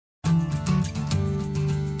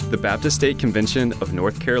The Baptist State Convention of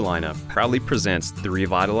North Carolina proudly presents the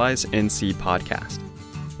Revitalize NC podcast.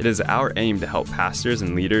 It is our aim to help pastors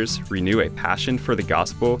and leaders renew a passion for the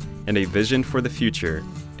gospel and a vision for the future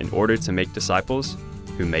in order to make disciples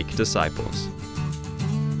who make disciples.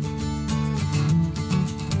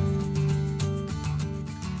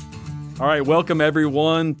 All right, welcome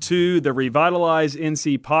everyone to the Revitalize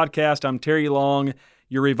NC podcast. I'm Terry Long,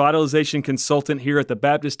 your revitalization consultant here at the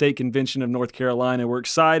Baptist State Convention of North Carolina. We're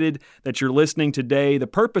excited that you're listening today. The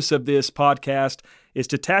purpose of this podcast is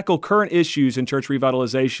to tackle current issues in church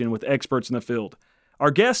revitalization with experts in the field.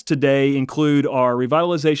 Our guests today include our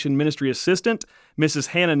revitalization ministry assistant, Mrs.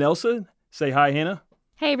 Hannah Nelson. Say hi, Hannah.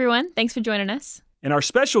 Hey, everyone. Thanks for joining us. And our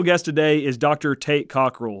special guest today is Dr. Tate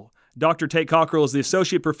Cockrell. Dr. Tate Cockrell is the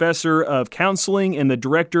Associate Professor of Counseling and the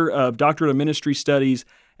Director of Doctorate of Ministry Studies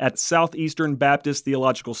at Southeastern Baptist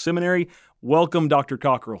Theological Seminary. Welcome, Dr.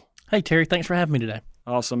 Cockrell. Hey, Terry. Thanks for having me today.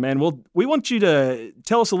 Awesome, man. Well, we want you to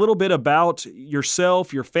tell us a little bit about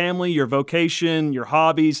yourself, your family, your vocation, your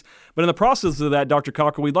hobbies. But in the process of that, Dr.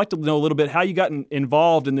 Cockrell, we'd like to know a little bit how you got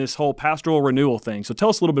involved in this whole pastoral renewal thing. So tell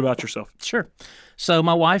us a little bit about yourself. Sure. So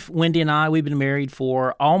my wife, Wendy, and I, we've been married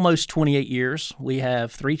for almost 28 years. We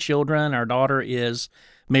have 3 children. Our daughter is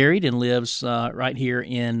married and lives right here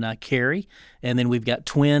in Cary. And then we've got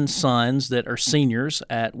twin sons that are seniors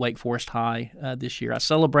at Wake Forest High this year. I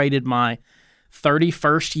celebrated my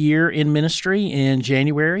 31st year in ministry in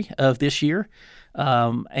January of this year.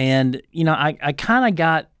 And, you know, I kind of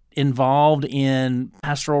got involved in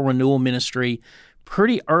pastoral renewal ministry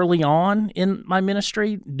pretty early on in my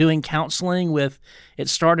ministry, doing counseling with, it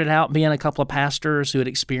started out being a couple of pastors who had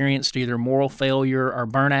experienced either moral failure or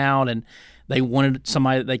burnout, and they wanted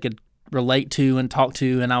somebody that they could relate to and talk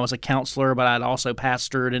to, and I was a counselor, but I'd also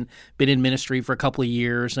pastored and been in ministry for a couple of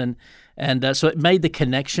years, and so it made the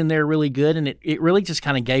connection there really good, and it really just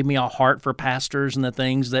kind of gave me a heart for pastors and the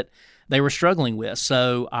things that they were struggling with.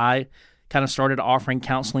 So I kind of started offering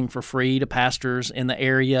counseling for free to pastors in the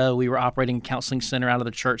area. We were operating a counseling center out of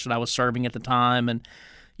the church that I was serving at the time, and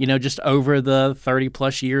you know, just over the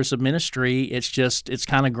 30-plus years of ministry, it's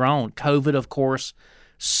kind of grown. COVID, of course,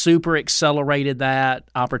 super accelerated that,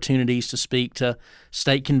 opportunities to speak to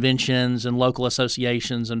state conventions and local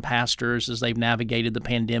associations and pastors as they've navigated the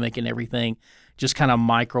pandemic and everything, just kind of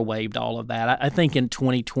microwaved all of that. I think in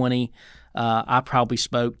 2020, I probably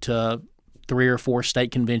spoke to 3 or 4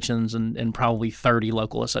 state conventions and probably 30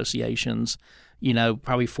 local associations, you know,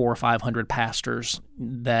 probably 400 or 500 pastors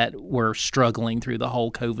that were struggling through the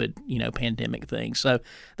whole COVID, you know, pandemic thing. So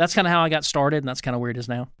that's kind of how I got started, and that's kind of where it is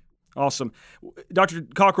now. Awesome. Dr.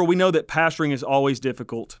 Cockrell, we know that pastoring is always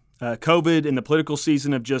difficult. COVID and the political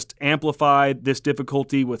season have just amplified this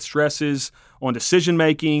difficulty with stresses on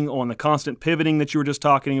decision-making, on the constant pivoting that you were just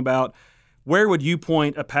talking about. Where would you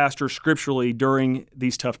point a pastor scripturally during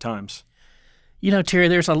these tough times? You know, Terry,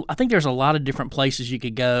 I think there's a lot of different places you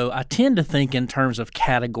could go. I tend to think in terms of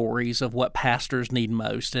categories of what pastors need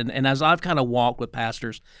most. And as I've kind of walked with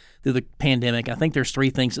pastors through the pandemic, I think there's 3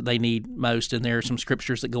 things that they need most, and there are some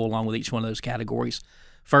scriptures that go along with each one of those categories.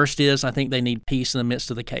 First is, I think they need peace in the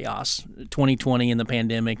midst of the chaos. 2020 and the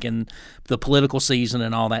pandemic and the political season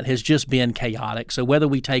and all that has just been chaotic. So whether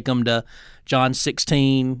we take them to John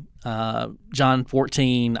 16, John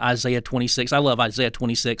 14, Isaiah 26. I love Isaiah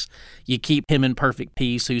 26. You keep him in perfect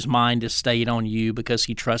peace whose mind is stayed on you because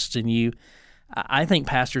he trusts in you. I think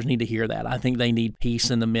pastors need to hear that. I think they need peace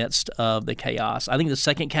in the midst of the chaos. I think the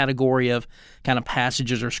second category of kind of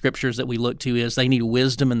passages or scriptures that we look to is they need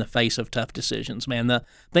wisdom in the face of tough decisions. Man, the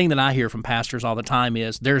thing that I hear from pastors all the time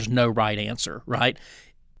is there's no right answer, right?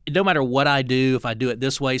 No matter what I do, if I do it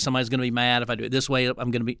this way, somebody's going to be mad. If I do it this way,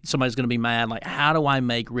 somebody's going to be mad. Like, how do I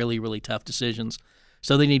make really, really tough decisions?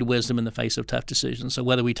 So they need wisdom in the face of tough decisions. So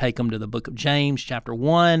whether we take them to the book of James, chapter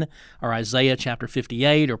 1, or Isaiah chapter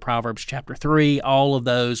 58, or Proverbs chapter 3, all of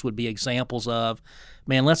those would be examples of,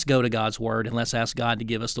 man, let's go to God's Word and let's ask God to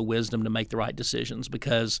give us the wisdom to make the right decisions,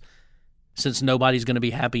 because since nobody's going to be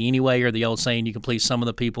happy anyway, or the old saying, you can please some of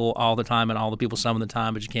the people all the time and all the people some of the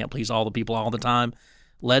time, but you can't please all the people all the time.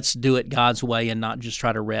 Let's do it God's way and not just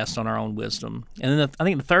try to rest on our own wisdom. And then I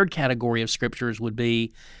think the third category of scriptures would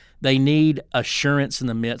be they need assurance in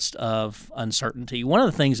the midst of uncertainty. One of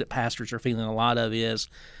the things that pastors are feeling a lot of is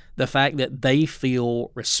the fact that they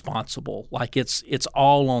feel responsible, like it's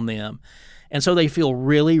all on them. And so they feel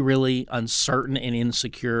really, really uncertain and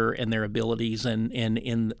insecure in their abilities and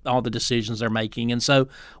in all the decisions they're making. And so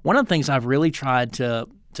one of the things I've really tried to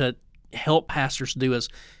help pastors do is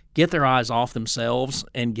get their eyes off themselves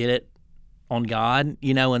and get it on God,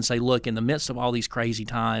 you know, and say, look, in the midst of all these crazy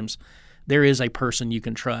times, there is a person you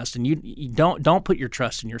can trust, and you don't put your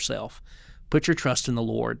trust in yourself. Put your trust in the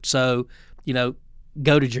Lord. So,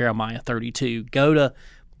 go to Jeremiah 32. Go to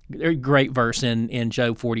a great verse in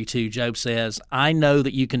Job 42. Job says, "I know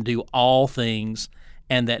that you can do all things,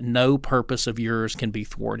 and that no purpose of yours can be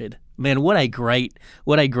thwarted." Man, what a great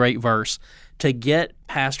verse to get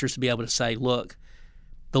pastors to be able to say, "Look,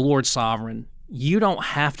 the Lord's sovereign. You don't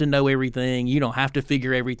have to know everything. You don't have to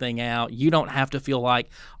figure everything out. You don't have to feel like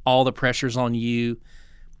all the pressure's on you.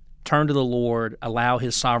 Turn to the Lord, allow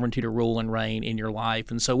His sovereignty to rule and reign in your life."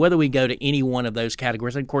 And so whether we go to any one of those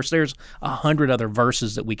categories, and of course there's 100 other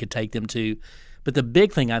verses that we could take them to, but the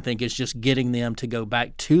big thing I think is just getting them to go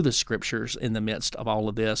back to the Scriptures in the midst of all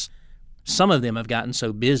of this. Some of them have gotten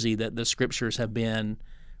so busy that the Scriptures have been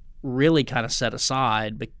really kind of set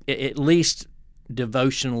aside, but at least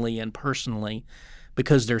devotionally and personally,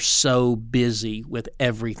 because they're so busy with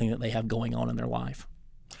everything that they have going on in their life.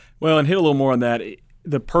 Well, and hit a little more on that.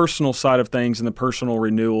 The personal side of things and the personal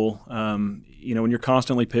renewal, when you're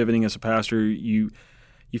constantly pivoting as a pastor, you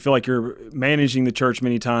feel like you're managing the church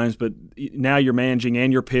many times, but now you're managing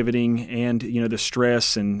and you're pivoting, and the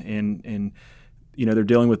stress and they're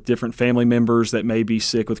dealing with different family members that may be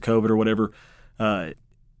sick with COVID or whatever.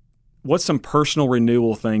 What's some personal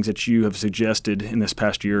renewal things that you have suggested in this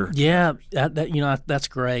past year? Yeah, that's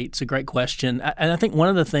great. It's a great question, and I think one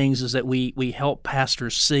of the things is that we help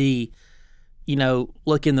pastors see.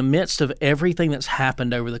 Look, in the midst of everything that's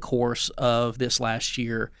happened over the course of this last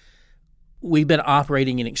year, we've been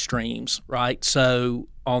operating in extremes, right? So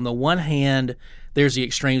on the one hand, there's the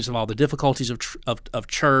extremes of all the difficulties of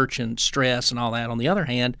church and stress and all that. On the other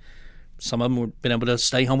hand, some of them have been able to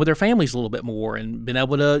stay home with their families a little bit more and been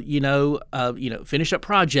able to, finish up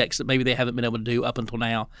projects that maybe they haven't been able to do up until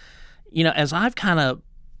now. As I've kind of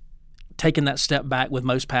taken that step back with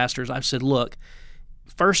most pastors, I've said, look,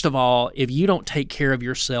 first of all, if you don't take care of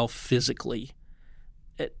yourself physically,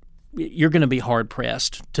 you're going to be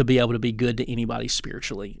hard-pressed to be able to be good to anybody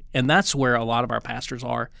spiritually. And that's where a lot of our pastors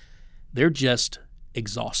are. They're just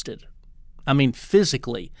exhausted. I mean,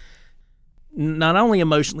 physically, not only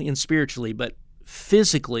emotionally and spiritually, but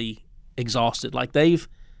physically exhausted. Like they've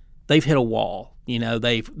hit a wall.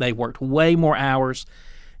 They've worked way more hours.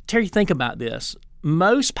 Terry, think about this.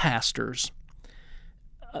 Most pastors,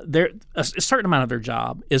 a certain amount of their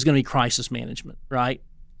job is going to be crisis management, right?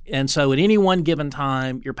 And so at any one given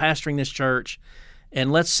time, you're pastoring this church,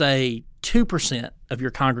 and let's say 2% of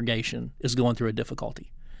your congregation is going through a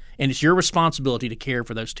difficulty. And it's your responsibility to care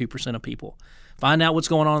for those 2% of people. Find out what's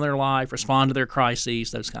going on in their life, respond to their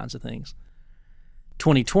crises, those kinds of things.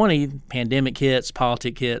 2020, pandemic hits,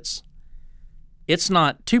 politics hits. It's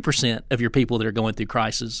not 2% of your people that are going through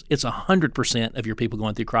crisis. It's 100% of your people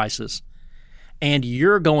going through crisis. And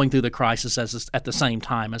you're going through the crisis at the same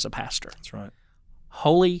time as a pastor. That's right.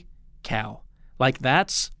 Holy cow. Like,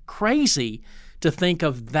 that's crazy to think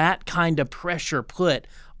of that kind of pressure put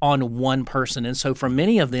on one person. And so for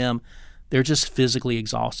many of them, they're just physically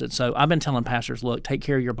exhausted. So I've been telling pastors, look, take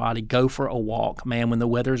care of your body. Go for a walk. Man, when the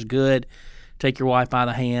weather's good, take your wife by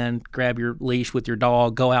the hand, grab your leash with your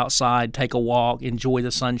dog, go outside, take a walk, enjoy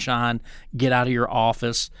the sunshine, get out of your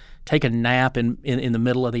office. Take a nap in the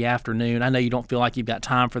middle of the afternoon. I know you don't feel like you've got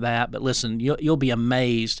time for that, but listen, you'll be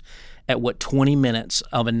amazed at what 20 minutes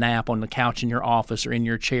of a nap on the couch in your office or in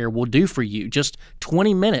your chair will do for you. Just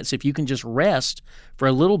 20 minutes if you can just rest for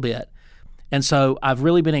a little bit. And so I've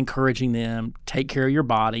really been encouraging them, take care of your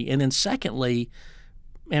body. And then secondly,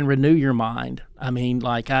 and renew your mind. I mean,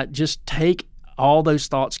 just take all those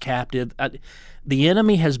thoughts captive. The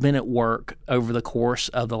enemy has been at work over the course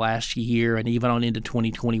of the last year and even on into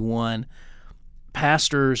 2021.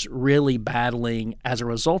 Pastors really battling, as a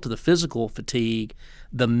result of the physical fatigue,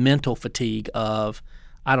 the mental fatigue of,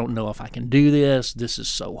 I don't know if I can do this. This is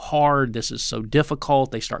so hard. This is so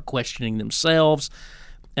difficult. They start questioning themselves.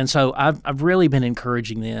 And so I've really been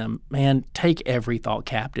encouraging them, man, take every thought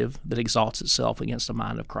captive that exalts itself against the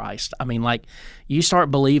mind of Christ. I mean, you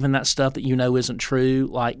start believing that stuff that isn't true,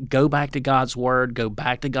 go back to God's Word, go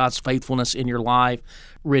back to God's faithfulness in your life,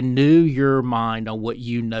 renew your mind on what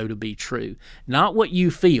you know to be true. Not what you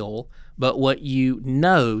feel, but what you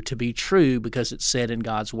know to be true because it's said in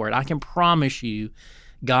God's Word. I can promise you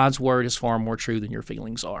God's Word is far more true than your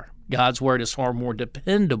feelings are. God's Word is far more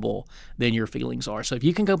dependable than your feelings are. So if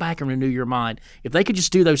you can go back and renew your mind, if they could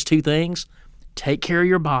just do those two things, take care of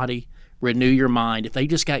your body, renew your mind. If they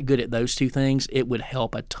just got good at those two things, it would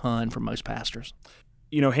help a ton for most pastors.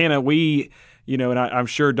 Hannah, and I'm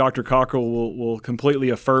sure Dr. Cockrell will completely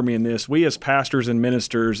affirm me in this. We as pastors and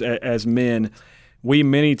ministers, as men, we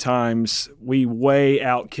many times we way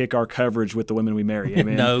outkick our coverage with the women we marry.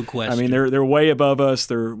 Amen? No question. I mean, they're way above us.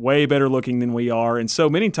 They're way better looking than we are. And so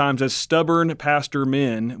many times as stubborn pastor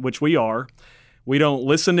men, which we are, we don't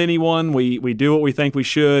listen to anyone. We do what we think we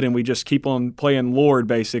should, and we just keep on playing Lord,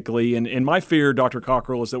 basically. And my fear, Dr.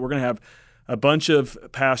 Cockrell, is that we're going to have a bunch of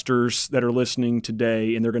pastors that are listening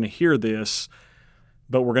today, and they're going to hear this,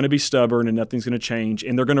 but we're going to be stubborn and nothing's going to change.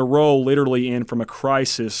 And they're going to roll literally in from a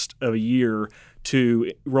crisis of a year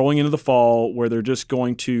to rolling into the fall where they're just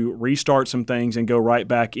going to restart some things and go right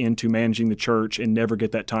back into managing the church and never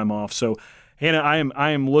get that time off. So, Hannah,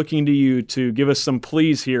 I am looking to you to give us some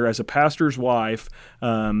pleas here as a pastor's wife.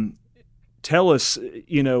 Tell us,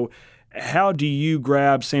 how do you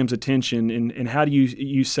grab Sam's attention, and how do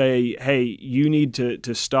you say, hey, you need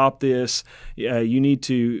to stop this, you need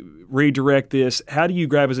to redirect this? How do you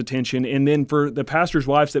grab his attention? And then for the pastors'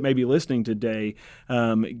 wives that may be listening today,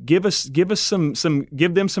 give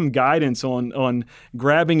them some guidance on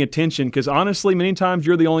grabbing attention, because honestly, many times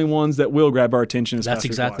you're the only ones that will grab our attention as That's pastors'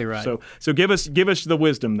 exactly wives. right. So give us the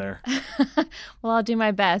wisdom there. Well, I'll do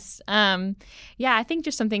my best. I think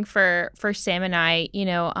just something for Sam and I,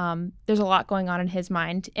 there's a lot going on in his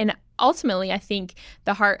mind. And ultimately, I think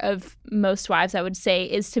the heart of most wives, I would say,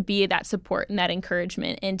 is to be that support and that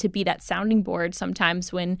encouragement and to be that sounding board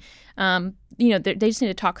sometimes when, they just need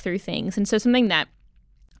to talk through things. And so something that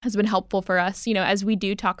has been helpful for us, as we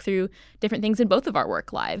do talk through different things in both of our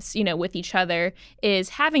work lives, with each other, is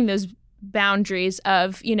having those boundaries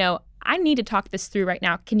of, I need to talk this through right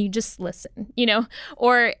now. Can you just listen,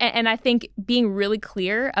 and I think being really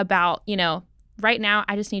clear about, right now,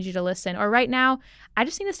 I just need you to listen. Or right now, I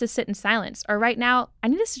just need us to sit in silence. Or right now, I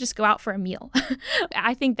need us to just go out for a meal.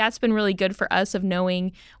 I think that's been really good for us of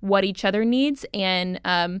knowing what each other needs and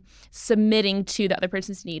submitting to the other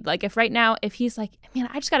person's need. Like if he's like, man,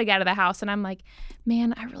 I just got to get out of the house. And I'm like,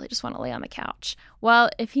 man, I really just want to lay on the couch. Well,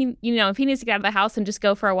 if he needs to get out of the house and just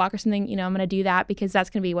go for a walk or something, I'm going to do that because that's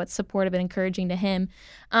going to be what's supportive and encouraging to him.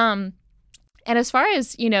 And as far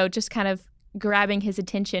as, just kind of grabbing his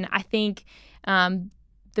attention, I think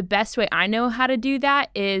the best way I know how to do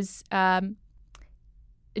that is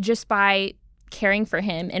just by caring for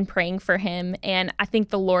him and praying for him. And I think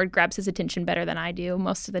the Lord grabs his attention better than I do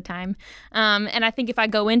most of the time. And I think if I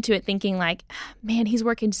go into it thinking like, man, he's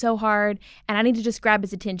working so hard and I need to just grab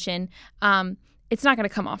his attention, it's not going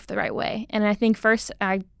to come off the right way. And I think first,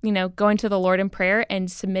 going to the Lord in prayer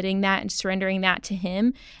and submitting that and surrendering that to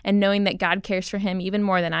him and knowing that God cares for him even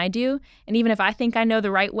more than I do. And even if I think I know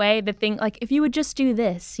the right way, the thing, like if you would just do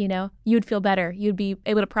this, you'd feel better. You'd be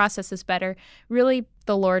able to process this better. Really,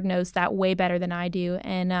 the Lord knows that way better than I do.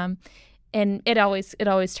 And it always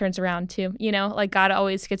turns around too, like God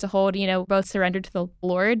always gets a hold, both surrendered to the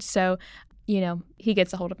Lord. So he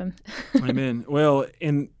gets a hold of him. Amen. Well,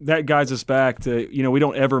 and that guides us back to, we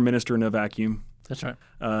don't ever minister in a vacuum. That's right.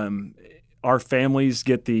 Our families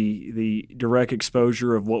get the direct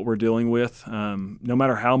exposure of what we're dealing with. No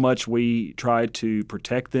matter how much we try to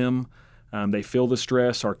protect them, they feel the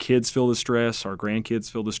stress. Our kids feel the stress. Our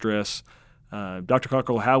grandkids feel the stress. Dr.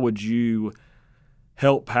 Cockrell, how would you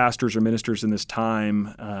help pastors or ministers in this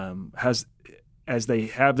time as they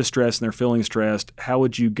have the stress and they're feeling stressed? How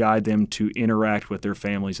would you guide them to interact with their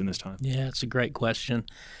families in this time? Yeah, it's a great question.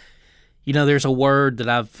 There's a word that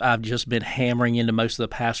I've just been hammering into most of the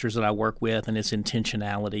pastors that I work with, and it's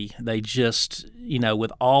intentionality. They just,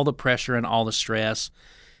 with all the pressure and all the stress,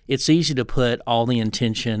 it's easy to put all the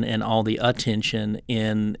intention and all the attention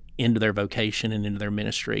into their vocation and into their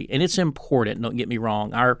ministry. And it's important, don't get me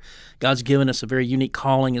wrong. God's given us a very unique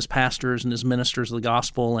calling as pastors and as ministers of the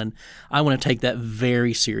gospel, and I want to take that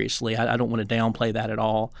very seriously. I don't want to downplay that at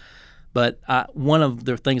all. But one of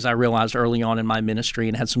the things I realized early on in my ministry,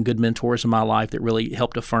 and had some good mentors in my life that really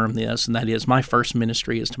helped affirm this, and that is my first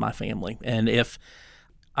ministry is to my family. And if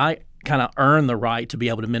I kind of earn the right to be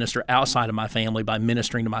able to minister outside of my family by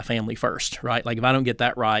ministering to my family first, right? Like if I don't get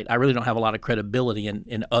that right, I really don't have a lot of credibility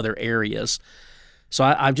in other areas. So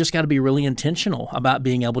I've just got to be really intentional about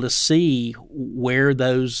being able to see where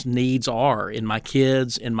those needs are in my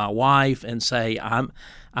kids, in my wife, and say, I'm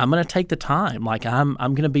going to take the time. Like I'm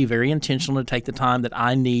going to be very intentional to take the time that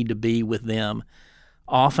I need to be with them.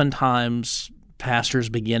 Oftentimes, pastors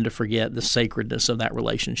begin to forget the sacredness of that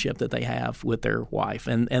relationship that they have with their wife,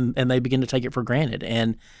 and they begin to take it for granted.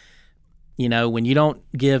 And when you don't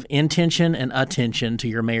give intention and attention to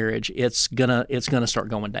your marriage, it's gonna start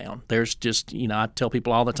going down. There's just, I tell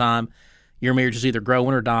people all the time, your marriage is either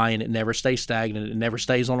growing or dying. It never stays stagnant. It never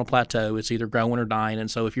stays on a plateau. It's either growing or dying. And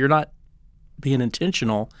so if you're not being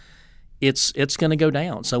intentional, it's going to go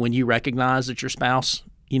down. So when you recognize that your spouse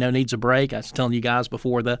needs a break. I was telling you guys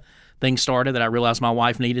before the thing started that I realized my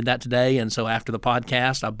wife needed that today. And so after the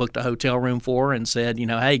podcast, I booked a hotel room for her and said,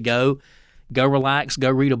 hey, go relax, go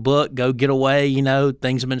read a book, go get away.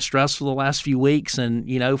 Things have been stressful the last few weeks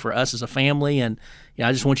and, for us as a family. And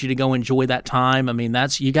I just want you to go enjoy that time. I mean,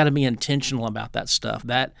 you got to be intentional about that stuff.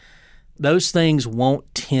 Those things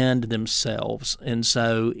won't tend themselves. And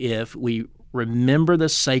so if we remember the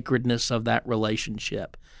sacredness of that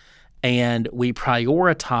relationship and we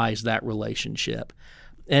prioritize that relationship,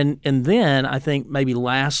 and then I think maybe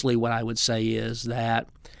lastly what I would say is that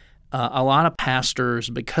a lot of pastors,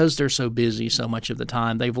 because they're so busy so much of the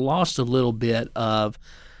time, they've lost a little bit of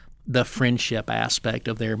the friendship aspect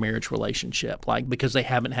of their marriage relationship, like because they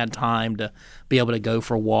haven't had time to be able to go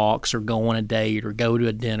for walks or go on a date or go to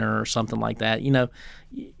a dinner or something like that.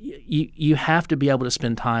 You have to be able to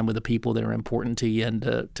spend time with the people that are important to you and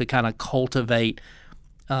to kind of cultivate,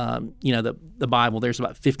 the Bible. There's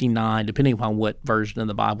about 59, depending upon what version of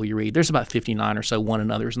the Bible you read, there's about 59 or so one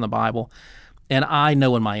another's in the Bible. And I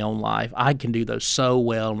know in my own life, I can do those so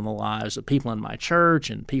well in the lives of people in my church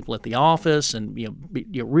and people at the office, and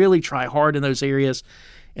you really try hard in those areas.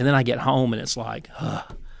 And then I get home and it's like,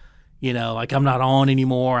 like I'm not on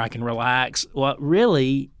anymore. I can relax. Well,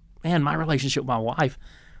 really, man, my relationship with my wife,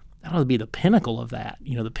 that ought to be the pinnacle of that.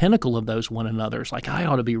 The pinnacle of those one another's. Like I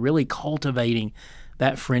ought to be really cultivating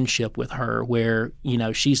that friendship with her where,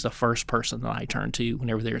 she's the first person that I turn to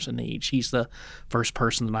whenever there's a need. She's the first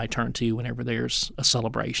person that I turn to whenever there's a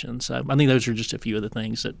celebration. So I think those are just a few of the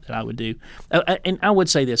things that I would do. And I would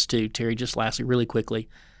say this too, Terry, just lastly, really quickly.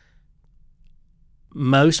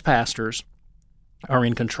 Most pastors are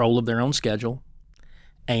in control of their own schedule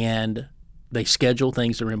and they schedule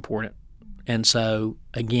things that are important. And so,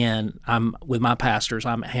 again, with my pastors,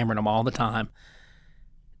 I'm hammering them all the time.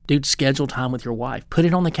 Dude, schedule time with your wife. Put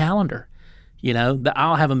it on the calendar.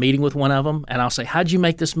 I'll have a meeting with one of them, and I'll say, how'd you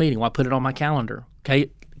make this meeting? Well, I put it on my calendar. Okay,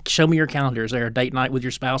 show me your calendar. Is there a date night with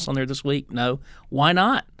your spouse on there this week? No. Why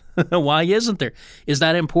not? Why isn't there? Is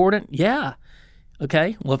that important? Yeah.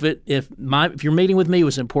 Okay. Well, if your meeting with me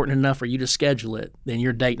was important enough for you to schedule it, then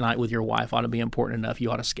your date night with your wife ought to be important enough.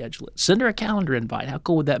 You ought to schedule it. Send her a calendar invite. How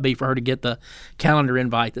cool would that be for her to get the calendar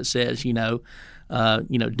invite that says, dinner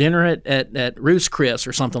at Ruth's Chris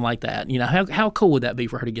or something like that. How cool would that be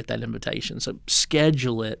for her to get that invitation? So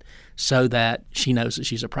schedule it so that she knows that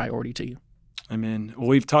she's a priority to you. Amen. Well,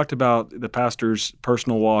 we've talked about the pastor's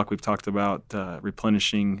personal walk. We've talked about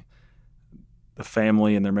replenishing the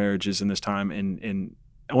family and their marriages in this time. And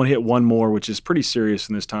I want to hit one more, which is pretty serious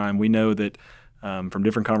in this time. We know that from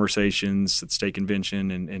different conversations at State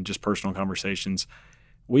Convention and just personal conversations,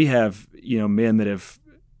 we have, men that have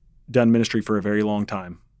done ministry for a very long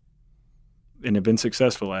time and have been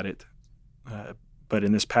successful at it. But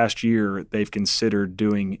in this past year, they've considered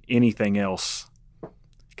doing anything else,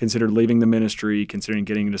 considered leaving the ministry, considering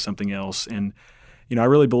getting into something else. And, I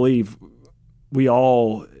really believe we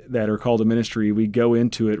all that are called to ministry, we go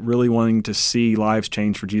into it really wanting to see lives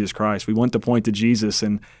change for Jesus Christ. We want to point to Jesus,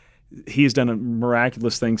 and He has done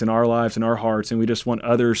miraculous things in our lives and our hearts, and we just want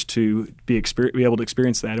others to be able to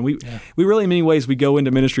experience that. And we really, in many ways, we go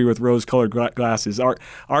into ministry with rose-colored glasses.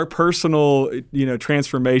 Our personal,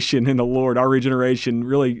 transformation in the Lord, our regeneration,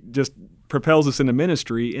 really just propels us into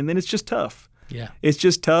ministry, and then it's just tough. Yeah, it's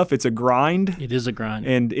just tough. It's a grind. It is a grind,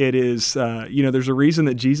 and it is. There's a reason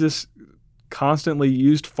that Jesus constantly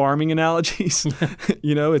used farming analogies.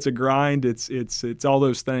 It's a grind. It's all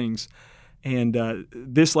those things. And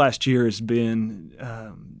this last year has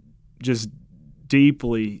been just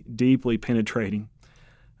deeply, deeply penetrating.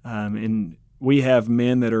 And we have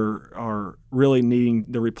men that are really needing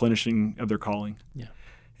the replenishing of their calling. Yeah.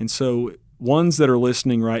 And so ones that are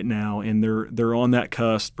listening right now and they're on that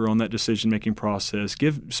cusp or on that decision-making process,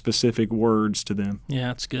 give specific words to them. Yeah,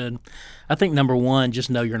 that's good. I think number one, just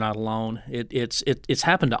know you're not alone. It's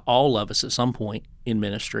happened to all of us at some point in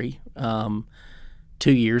ministry. 2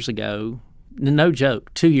 years ago, no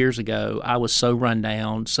joke, 2 years ago, I was so run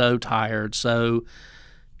down, so tired, so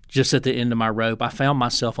just at the end of my rope. I found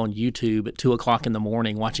myself on YouTube at 2 o'clock in the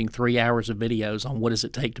morning watching 3 hours of videos on what does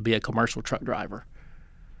it take to be a commercial truck driver.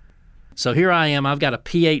 So here I am. I've got a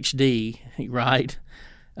PhD, right?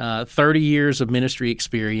 30 years of ministry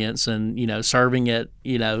experience and, serving at,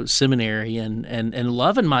 seminary and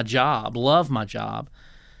loving my job,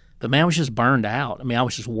 But, man, I was just burned out. I mean, I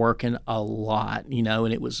was just working a lot,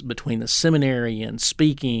 and it was between the seminary and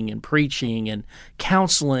speaking and preaching and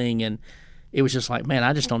counseling, and it was just like, man,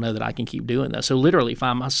 I just don't know that I can keep doing that. So literally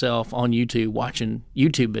find myself on YouTube watching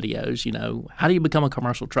YouTube videos, how do you become a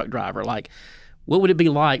commercial truck driver? Like, What would it be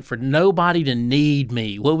like for nobody to need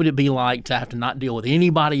me? What would it be like to have to not deal with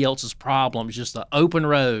anybody else's problems, just the open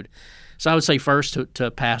road? So I would say first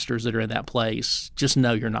to pastors that are in that place, just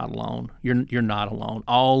know you're not alone. You're not alone.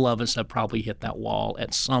 All of us have probably hit that wall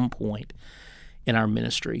at some point in our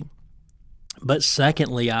ministry. But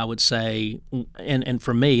secondly, I would say, and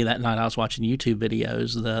for me, that night I was watching YouTube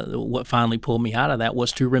videos, what finally pulled me out of that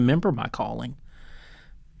was to remember my calling.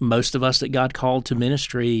 Most of us that God called to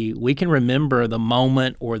ministry, we can remember the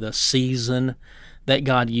moment or the season that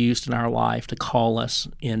God used in our life to call us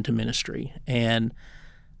into ministry. And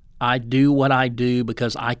I do what I do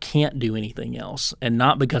because I can't do anything else, and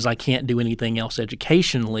not because I can't do anything else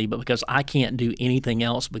educationally, but because I can't do anything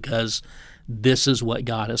else because this is what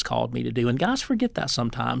God has called me to do. And guys forget that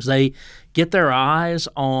sometimes. They get their eyes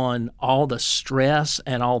on all the stress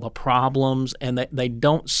and all the problems, and they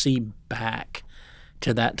don't see back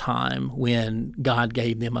to that time when God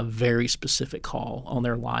gave them a very specific call on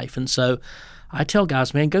their life. And so I tell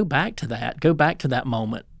guys, man, go back to that. Go back to that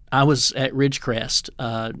moment. I was at Ridgecrest,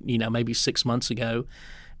 maybe 6 months ago,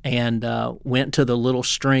 and went to the little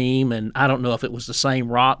stream, and I don't know if it was the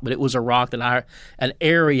same rock, but it was a rock an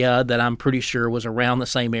area that I'm pretty sure was around the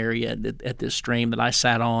same area at this stream that I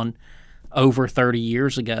sat on over 30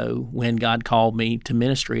 years ago when God called me to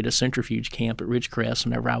ministry at a centrifuge camp at Ridgecrest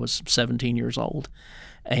whenever I was 17 years old.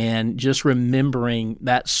 And just remembering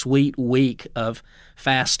that sweet week of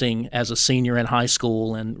fasting as a senior in high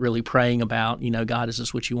school and really praying about, God, is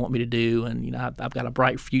this what you want me to do? And, I've got a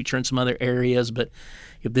bright future in some other areas, but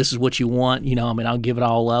if this is what you want, I'll give it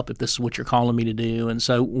all up if this is what you're calling me to do. And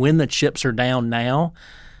so when the chips are down now,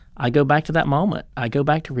 I go back to that moment. I go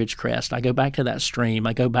back to Ridgecrest. I go back to that stream.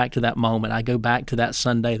 I go back to that moment. I go back to that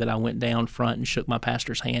Sunday that I went down front and shook my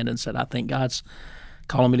pastor's hand and said, I think God's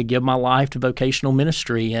calling me to give my life to vocational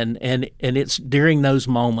ministry. And it's during those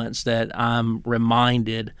moments that I'm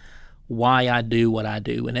reminded why I do what I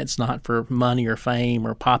do. And it's not for money or fame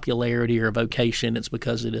or popularity or vocation. It's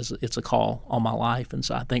because it's a call on my life. And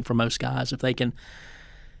so I think for most guys, if they can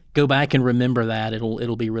go back and remember that,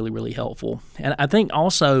 it'll be really, really helpful. And I think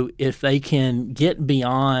also if they can get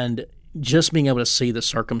beyond just being able to see the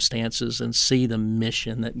circumstances and see the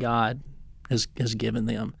mission that God has given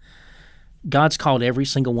them. God's called every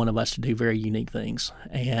single one of us to do very unique things,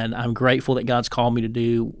 and I'm grateful that God's called me to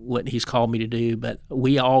do what He's called me to do, but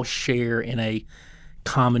we all share in a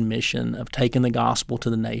common mission of taking the gospel to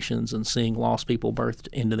the nations and seeing lost people birthed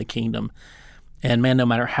into the kingdom. And man, no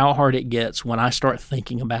matter how hard it gets, when I start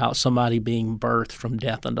thinking about somebody being birthed from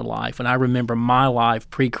death unto life, and I remember my life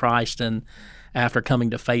pre-Christ and after coming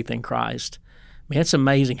to faith in Christ, man, it's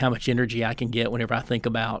amazing how much energy I can get whenever I think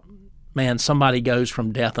about, man, somebody goes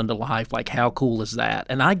from death unto life. Like, how cool is that?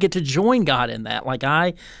 And I get to join God in that. Like,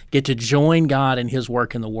 I get to join God in His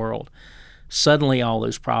work in the world. Suddenly, all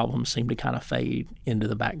those problems seem to kind of fade into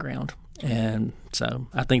the background. And so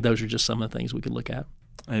I think those are just some of the things we could look at.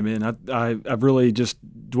 Amen. I've really just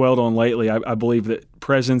dwelled on lately. I believe that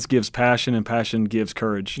presence gives passion and passion gives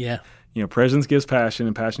courage. Yeah. Presence gives passion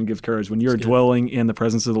and passion gives courage. When you're dwelling in the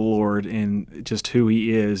presence of the Lord and just who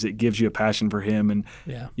He is, it gives you a passion for Him. And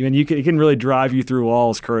it can really drive you through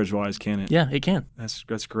walls courage-wise, can it? Yeah, it can. That's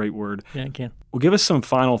a great word. Yeah, it can. Well, give us some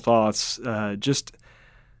final thoughts.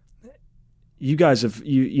 You guys have,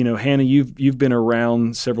 Hannah, you've been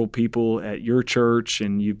around several people at your church,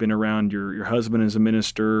 and you've been around your husband as a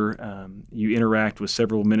minister. You interact with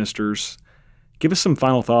several ministers. Give us some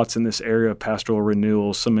final thoughts in this area of pastoral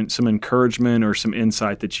renewal, some encouragement or some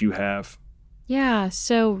insight that you have. Yeah,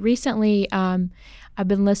 so recently I've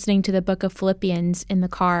been listening to the book of Philippians in the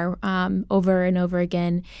car over and over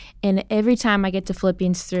again, and every time I get to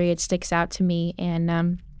Philippians 3, it sticks out to me.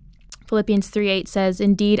 And Philippians 3:8 says,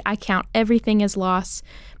 "Indeed, I count everything as loss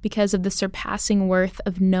because of the surpassing worth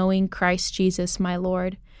of knowing Christ Jesus my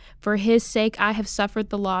Lord. For His sake I have suffered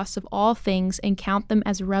the loss of all things and count them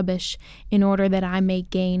as rubbish in order that I may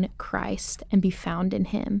gain Christ and be found in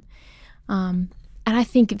Him." And I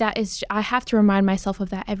think I have to remind myself of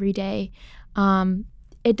that every day.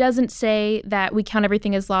 It doesn't say that we count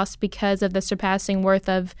everything as lost because of the surpassing worth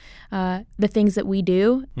of the things that we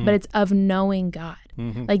do, but it's of knowing God.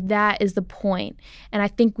 Mm-hmm. Like, that is the point. And I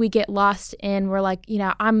think we get lost in, we're like,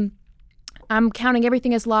 I'm counting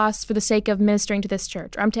everything as loss for the sake of ministering to this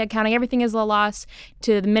church, or I'm counting everything as a loss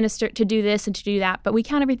to the minister to do this and to do that. But we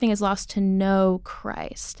count everything as loss to know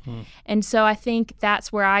Christ. And so I think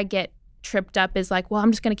that's where I get tripped up, is like, well,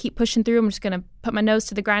 I'm just going to keep pushing through. I'm just going to put my nose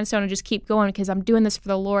to the grindstone and just keep going because I'm doing this for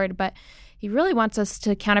the Lord. But He really wants us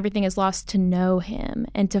to count everything as lost to know Him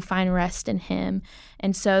and to find rest in Him.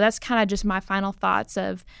 And so that's kind of just my final thoughts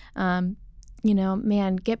of,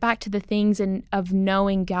 man, get back to the things of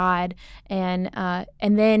knowing God, and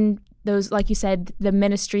then those, like you said, the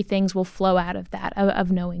ministry things will flow out of that,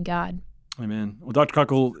 of knowing God. Amen. Well, Dr.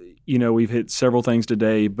 Cockle, we've hit several things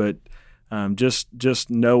today, but just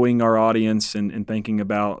knowing our audience and thinking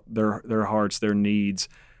about their hearts, their needs.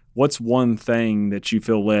 What's one thing that you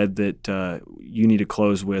feel led that you need to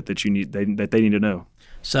close with that they need to know?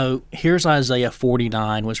 So here's Isaiah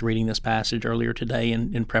 49. Was reading this passage earlier today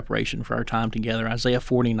in preparation for our time together. Isaiah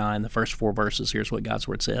 49, the first 4 verses. Here's what God's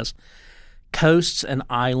word says: "Coasts and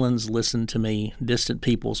islands listen to me. Distant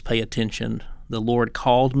peoples pay attention. The Lord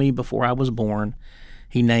called me before I was born.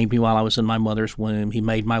 He named me while I was in my mother's womb. He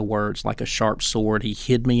made my words like a sharp sword. He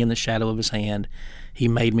hid me in the shadow of his hand. He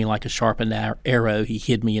made me like a sharpened arrow. He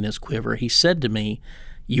hid me in his quiver. He said to me,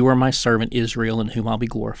 'You are my servant Israel, in whom I'll be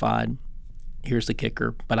glorified.'" Here's the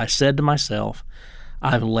kicker. "But I said to myself,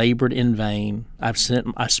 I've labored in vain. I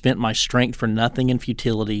spent my strength for nothing in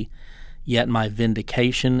futility. Yet my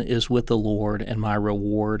vindication is with the Lord, and my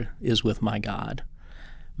reward is with my God."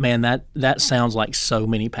 Man, that sounds like so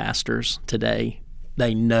many pastors today.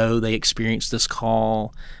 They know they experience this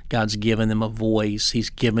call. God's given them a voice. He's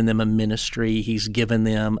given them a ministry. He's given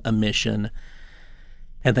them a mission.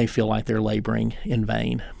 And they feel like they're laboring in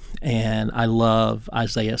vain. And I love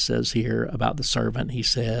Isaiah says here about the servant. He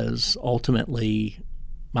says, ultimately,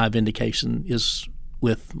 my vindication is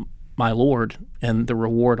with my Lord, and the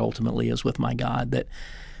reward ultimately is with my God. That,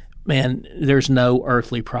 man, there's no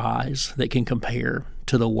earthly prize that can compare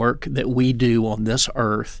to the work that we do on this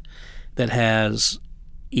earth that has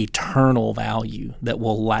eternal value, that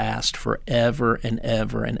will last forever and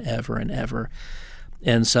ever and ever and ever.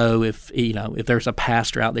 And so if there's a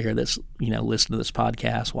pastor out there that's, listening to this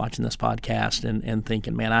podcast, watching this podcast and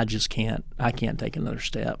thinking, man, I can't take another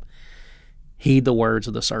step, heed the words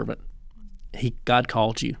of the servant. God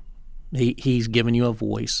called you. He's given you a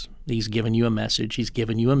voice. He's given you a message. He's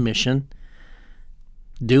given you a mission.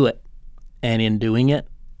 Do it. And in doing it,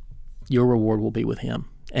 your reward will be with him.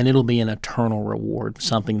 And it'll be an eternal reward,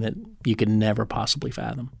 something that you could never possibly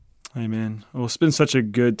fathom. Amen. Well, it's been such a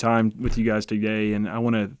good time with you guys today, and I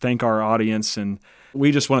want to thank our audience, and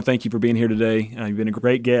we just want to thank you for being here today. You've been a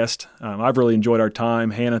great guest. I've really enjoyed our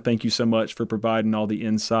time. Hannah, thank you so much for providing all the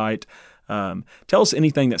insight. Tell us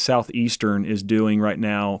anything that Southeastern is doing right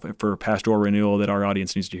now for pastoral renewal that our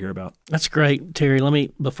audience needs to hear about. That's great, Terry.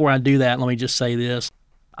 Before I do that, let me just say this.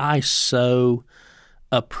 I so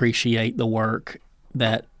appreciate the work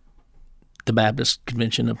that the Baptist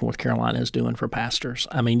Convention of North Carolina is doing for pastors.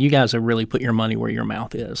 I mean, you guys have really put your money where your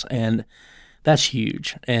mouth is, and that's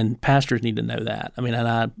huge. And pastors need to know that. I mean,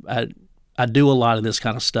 and I do a lot of this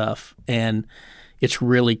kind of stuff, and it's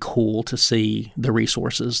really cool to see the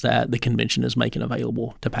resources that the convention is making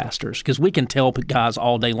available to pastors, because we can tell guys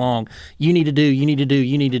all day long, you need to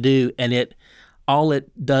do, and all it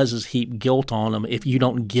does is heap guilt on them if you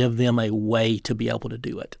don't give them a way to be able to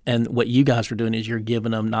do it. And what you guys are doing is you're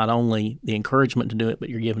giving them not only the encouragement to do it, but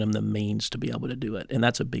you're giving them the means to be able to do it. And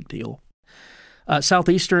that's a big deal.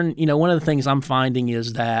 Southeastern, one of the things I'm finding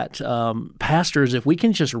is that pastors, if we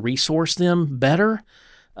can just resource them better,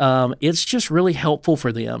 it's just really helpful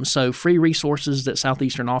for them. So free resources that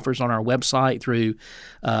Southeastern offers on our website through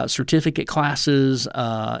certificate classes,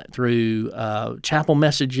 through chapel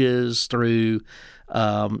messages, through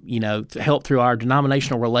help through our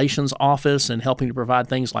denominational relations office and helping to provide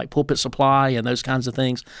things like pulpit supply and those kinds of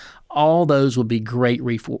things. All those would be great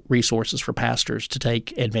resources for pastors to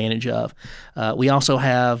take advantage of. We also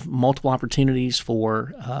have multiple opportunities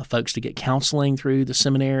for folks to get counseling through the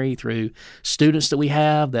seminary, through students that we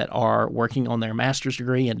have that are working on their master's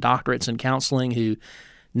degree and doctorates in counseling who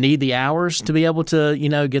need the hours to be able to,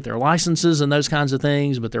 get their licenses and those kinds of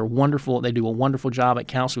things, but they're wonderful. They do a wonderful job at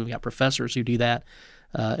counseling. We've got professors who do that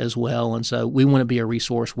as well. And so we want to be a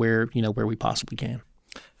resource where we possibly can.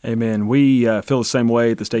 Amen. We feel the same way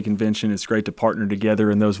at the State Convention. It's great to partner together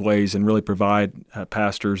in those ways and really provide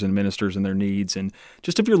pastors and ministers and their needs. And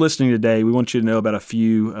just if you're listening today, we want you to know about a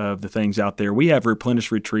few of the things out there. We have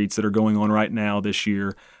Replenish retreats that are going on right now this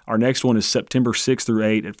year. Our next one is September 6th through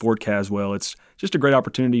 8th at Fort Caswell. It's just a great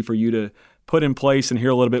opportunity for you to put in place and hear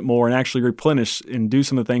a little bit more and actually replenish and do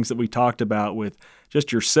some of the things that we talked about with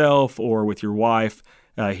just yourself or with your wife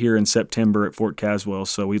here in September at Fort Caswell.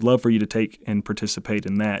 So we'd love for you to take and participate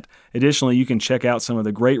in that. Additionally, you can check out some of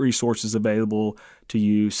the great resources available to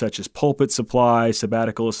you, such as pulpit supply,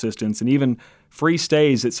 sabbatical assistance, and even free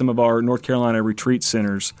stays at some of our North Carolina retreat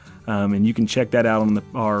centers. And you can check that out on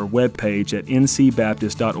our webpage at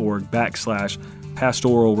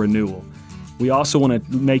ncbaptist.org/pastoral renewal. We also want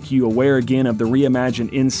to make you aware again of the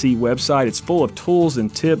Reimagine NC website. It's full of tools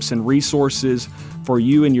and tips and resources for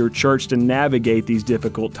you and your church to navigate these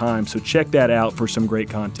difficult times. So check that out for some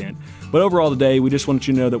great content. But overall today, we just want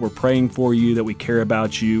you to know that we're praying for you, that we care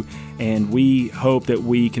about you, and we hope that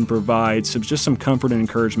we can provide just some comfort and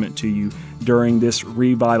encouragement to you during this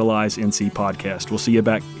Revitalize NC podcast. We'll see you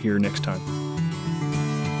back here next time.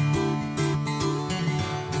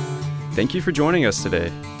 Thank you for joining us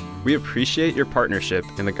today. We appreciate your partnership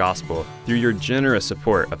in the gospel through your generous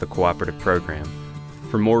support of the cooperative program.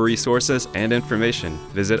 For more resources and information,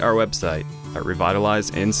 visit our website at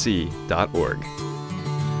revitalizenc.org.